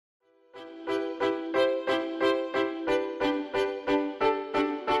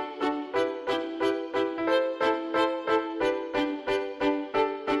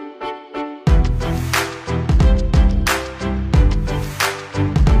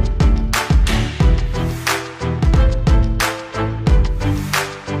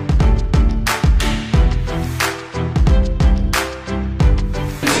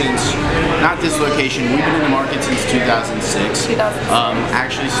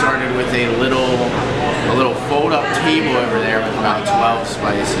started with a little fold-up table over there with about 12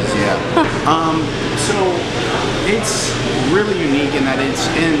 spices. Yeah. So it's really unique in that it's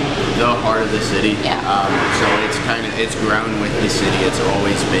in the heart of the city. Yeah. So it's grown with the city. It's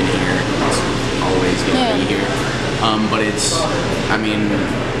always been here. It's always gonna be here. But it's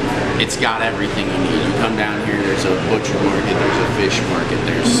got everything you need. You come down here, there's a butcher market, there's a fish market,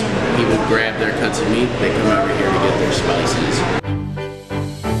 there's people grab their cuts of meat, they come over here to get their spices.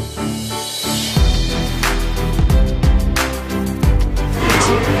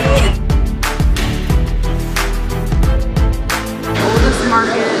 Oldest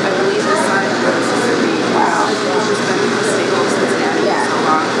market, I believe, this side of Mississippi. Wow. It's just been a staple of Cincinnati for so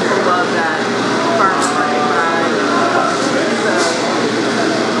long. People love that farmer's market vibe.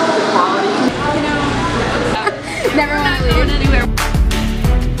 The quality. You know, Never want to leave anywhere.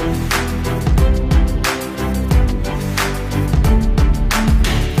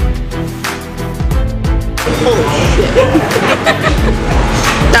 holy shit.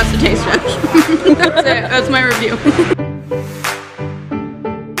 That's the taste test. That's it. That's my review.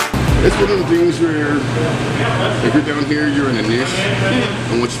 It's one of the things where if you're down here, you're in a niche,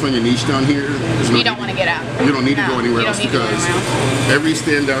 and once you find your niche down here, You don't want to get out. You don't need to go anywhere else because every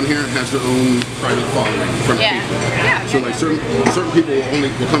stand down here has their own private following from people. Yeah. So like certain people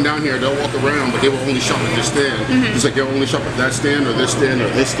will come down here, they'll walk around, but they will only shop at this stand. Just like they'll only shop at that stand or this stand or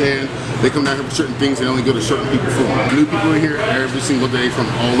this stand. They come down here for certain things, they only go to certain people for them. New people in here every single day from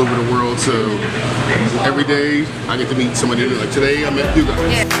all over the world, so every day I get to meet somebody new. Like today I met you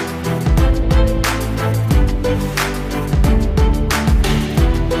guys.